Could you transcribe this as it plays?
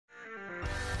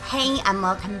Hey and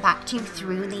welcome back to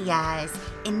Through the Years.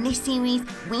 In this series,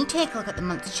 we take a look at the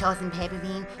month's chosen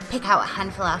pay-per-view, pick out a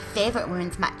handful of our favourite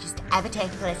women's matches to ever take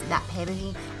place at that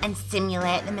pay-per-view, and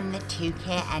simulate them in the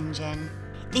 2K engine.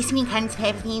 This weekend's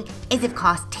pay-per-view is of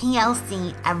course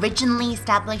TLC, originally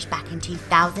established back in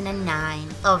 2009.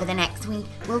 Over the next week,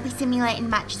 we'll be simulating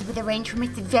matches with a range from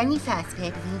its very first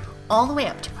pay-per-view all the way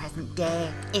up to present day.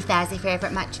 If there's a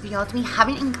favourite match of yours we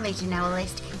haven't included in our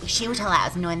list, be sure to let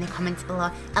us know in the comments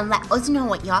below and let us know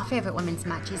what your favourite women's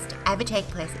matches to ever take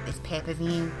place at this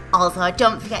pay-per-view. Also,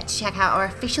 don't forget to check out our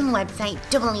official website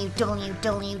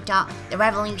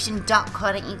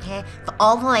www.therevolution.co.uk for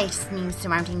all the latest news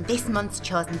surrounding this month's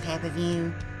chosen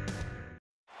pay-per-view.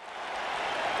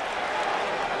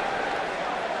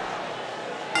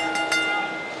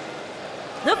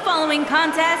 The following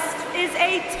contest is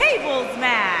a tables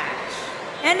match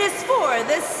and is for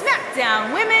the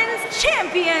SmackDown Women's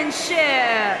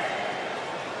Championship.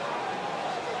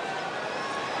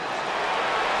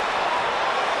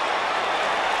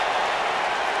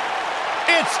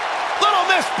 It's Little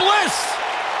Miss Bliss!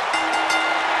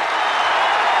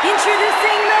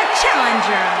 Introducing the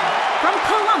challenger from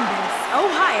Columbus,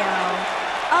 Ohio,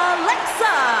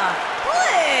 Alexa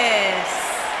Bliss.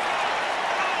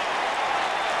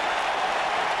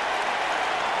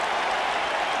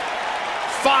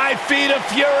 5 feet of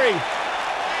fury.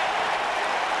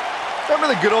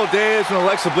 Remember the good old days when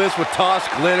Alexa Bliss would toss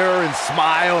glitter and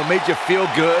smile and made you feel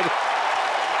good?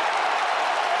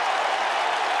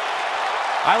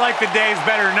 I like the days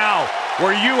better now,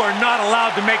 where you are not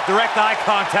allowed to make direct eye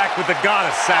contact with the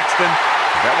goddess, Saxton.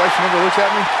 Is that why she never looks at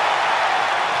me?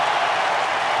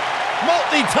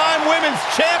 Multi-time women's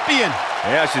champion.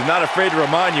 Yeah, she's not afraid to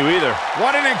remind you either.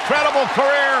 What an incredible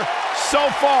career so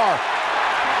far.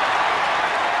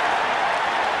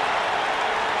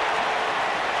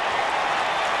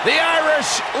 The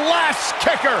Irish lass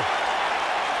kicker.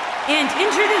 And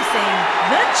introducing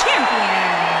the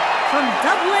champion from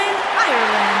Dublin,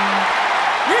 Ireland,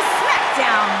 the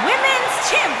SmackDown Women's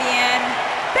Champion,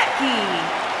 Becky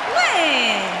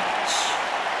Lynch.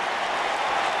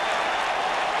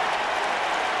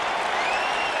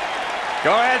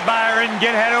 Go ahead, Byron.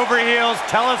 Get head over heels.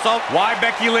 Tell us all why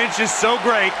Becky Lynch is so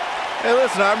great. Hey,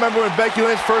 listen, I remember when Becky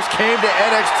Lynch first came to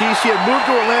NXT, she had moved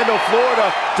to Orlando,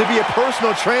 Florida to be a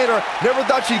personal trainer. Never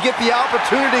thought she'd get the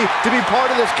opportunity to be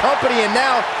part of this company, and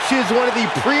now she is one of the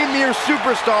premier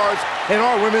superstars in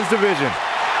our women's division.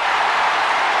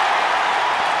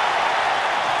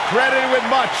 Credited with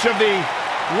much of the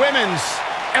women's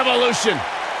evolution.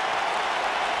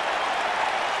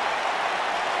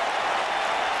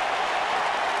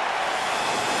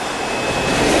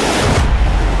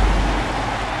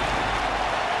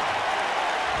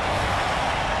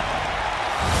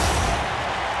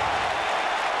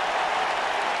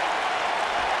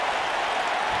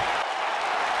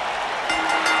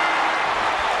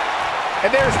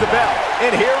 And there's the bell,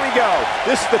 and here we go.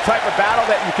 This is the type of battle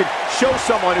that you can show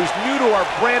someone who's new to our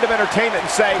brand of entertainment and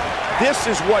say, this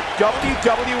is what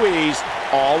WWE's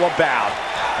all about.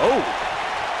 Oh.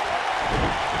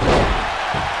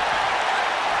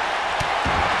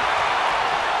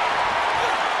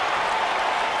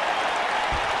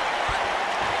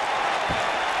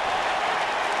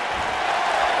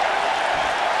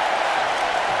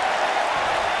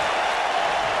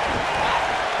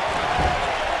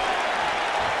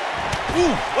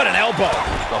 Ooh, what an elbow.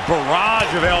 A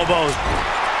barrage of elbows.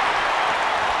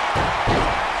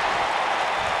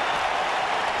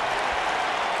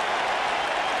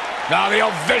 Now the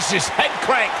old vicious head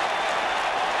crank.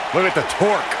 Look at the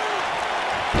torque.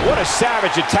 What a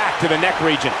savage attack to the neck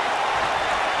region.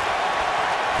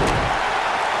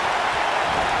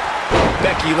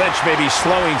 Becky Lynch may be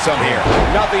slowing some here.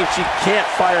 Nothing she can't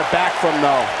fire back from,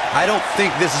 though. I don't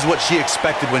think this is what she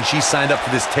expected when she signed up for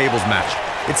this tables match.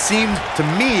 It seemed to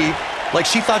me like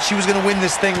she thought she was going to win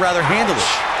this thing rather handily.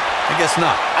 I guess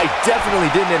not. I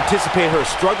definitely didn't anticipate her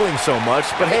struggling so much,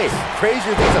 but hey,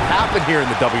 crazier things have happened here in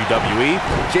the WWE.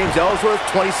 James Ellsworth,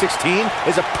 2016,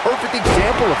 is a perfect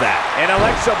example of that. And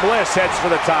Alexa Bliss heads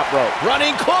for the top rope.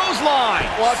 Running clothesline.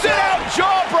 Sit-out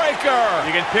jawbreaker.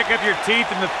 You can pick up your teeth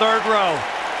in the third row.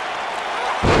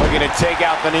 Looking to take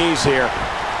out the knees here.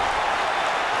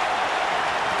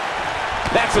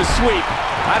 That's a sweep.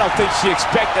 I don't think she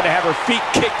expected to have her feet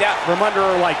kicked out from under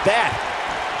her like that.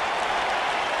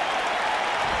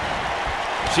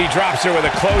 She drops her with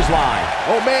a clothesline.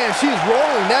 Oh man, she's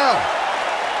rolling now.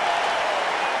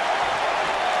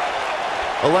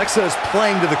 Alexa is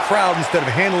playing to the crowd instead of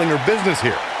handling her business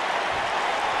here.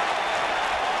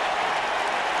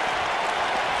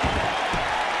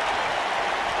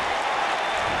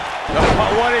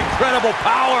 Oh, what incredible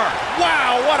power.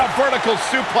 Wow, what a vertical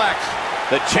suplex.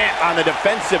 The champ on the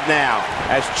defensive now.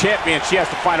 As champion, she has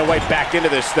to find a way back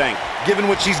into this thing. Given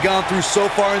what she's gone through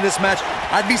so far in this match,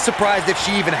 I'd be surprised if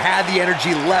she even had the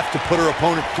energy left to put her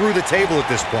opponent through the table at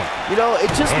this point. You know,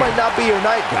 it just might not be your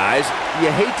night, guys.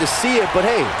 You hate to see it, but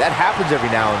hey, that happens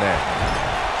every now and then.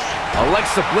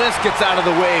 Alexa Bliss gets out of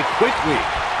the way quickly.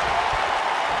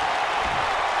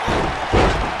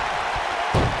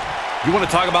 You want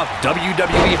to talk about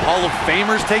WWE Hall of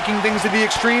Famers taking things to the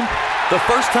extreme? The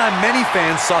first time many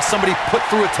fans saw somebody put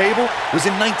through a table was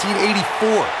in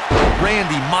 1984.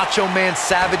 Randy Macho Man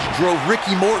Savage drove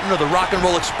Ricky Morton of the Rock and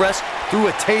Roll Express through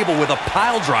a table with a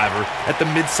pile driver at the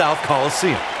Mid-South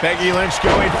Coliseum. Becky Lynch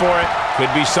going for it.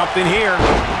 Could be something here.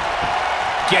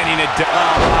 Getting it done.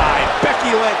 Oh, my.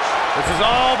 Becky Lynch. This is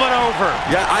all but over.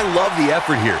 Yeah, I love the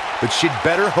effort here, but she'd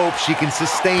better hope she can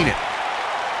sustain it.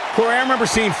 Corey, I remember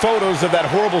seeing photos of that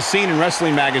horrible scene in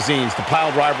wrestling magazines. The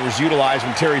pile driver was utilized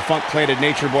when Terry Funk planted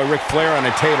Nature Boy Ric Flair on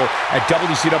a table at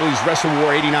WCW's Wrestle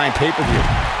War 89 pay-per-view.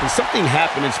 And something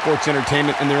happened in sports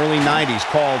entertainment in the early 90s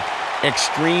called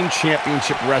Extreme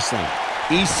Championship Wrestling.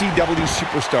 ECW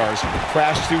superstars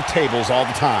crashed through tables all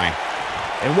the time.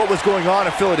 And what was going on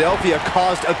in Philadelphia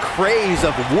caused a craze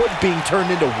of wood being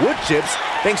turned into wood chips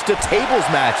thanks to tables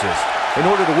matches. In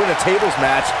order to win a tables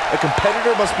match, a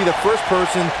competitor must be the first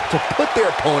person to put their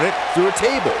opponent through a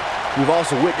table. We've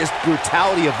also witnessed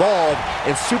brutality evolve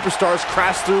and superstars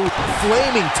crash through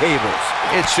flaming tables.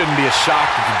 It shouldn't be a shock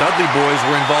that the Dudley Boys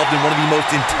were involved in one of the most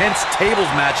intense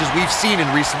tables matches we've seen in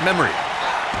recent memory.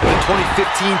 At the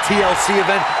 2015 TLC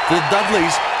event, the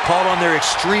Dudleys called on their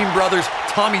Extreme brothers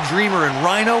Tommy Dreamer and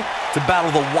Rhino to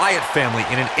battle the Wyatt family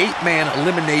in an 8-man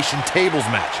elimination tables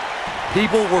match.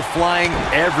 People were flying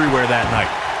everywhere that night,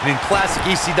 and in classic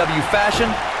ECW fashion,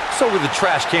 so were the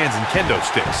trash cans and kendo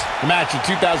sticks. The match in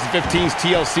 2015's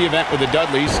TLC event with the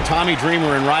Dudleys, Tommy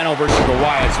Dreamer and Rhino versus the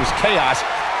Wyatts was chaos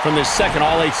from the second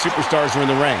all 8 superstars were in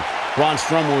the ring. Braun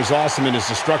Strowman was awesome in his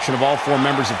destruction of all 4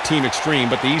 members of Team Extreme,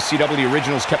 but the ECW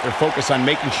originals kept their focus on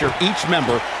making sure each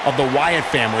member of the Wyatt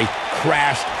family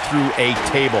crashed through a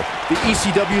table. The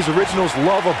ECW's originals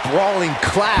love a brawling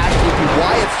clash with the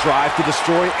Wyatts' drive to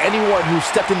destroy anyone who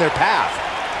stepped in their path.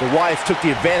 The Wyatts took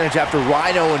the advantage after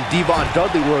Rhino and Devon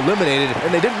Dudley were eliminated,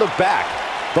 and they didn't look back.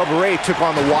 Bubba Ray took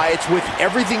on the Wyatts with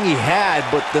everything he had,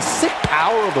 but the sick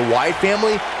power of the Wyatt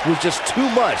family was just too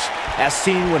much, as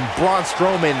seen when Braun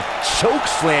Strowman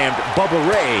chokeslammed Bubba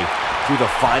Ray through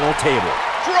the final table.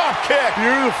 Drop kick.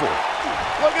 Beautiful.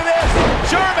 Look at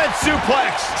this. German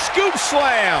suplex. Scoop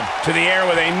slam. To the air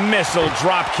with a missile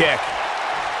drop kick.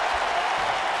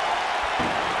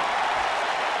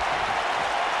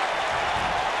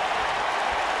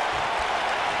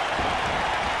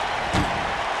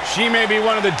 She may be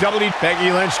one of the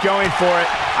Becky Lynch going for it.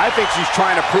 I think she's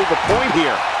trying to prove a point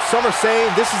here. Some are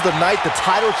saying this is the night the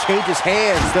title changes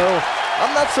hands, though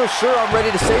I'm not so sure I'm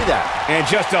ready to say that. And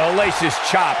just a hellacious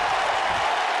chop.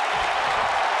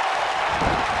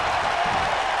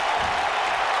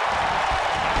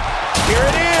 Here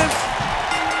it is.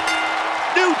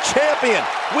 New champion.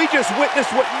 We just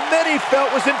witnessed what many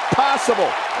felt was impossible.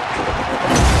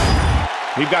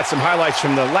 We've got some highlights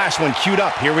from the last one queued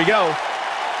up. Here we go.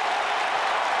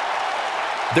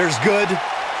 There's good,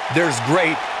 there's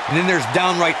great, and then there's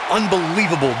downright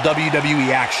unbelievable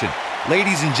WWE action.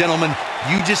 Ladies and gentlemen,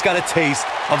 you just got a taste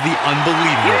of the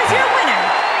unbelievable. Here's your winner,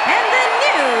 and the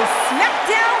new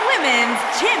SmackDown Women's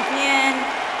Champion,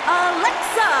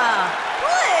 Alexa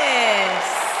Bliss.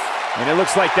 And it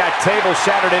looks like that table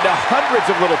shattered into hundreds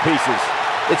of little pieces.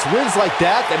 It's wins like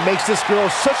that that makes this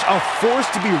girl such a force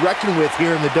to be reckoned with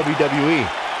here in the WWE.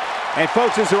 And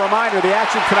folks, as a reminder, the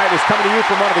action tonight is coming to you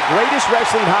from one of the greatest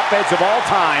wrestling hotbeds of all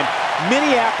time,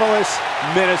 Minneapolis,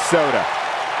 Minnesota.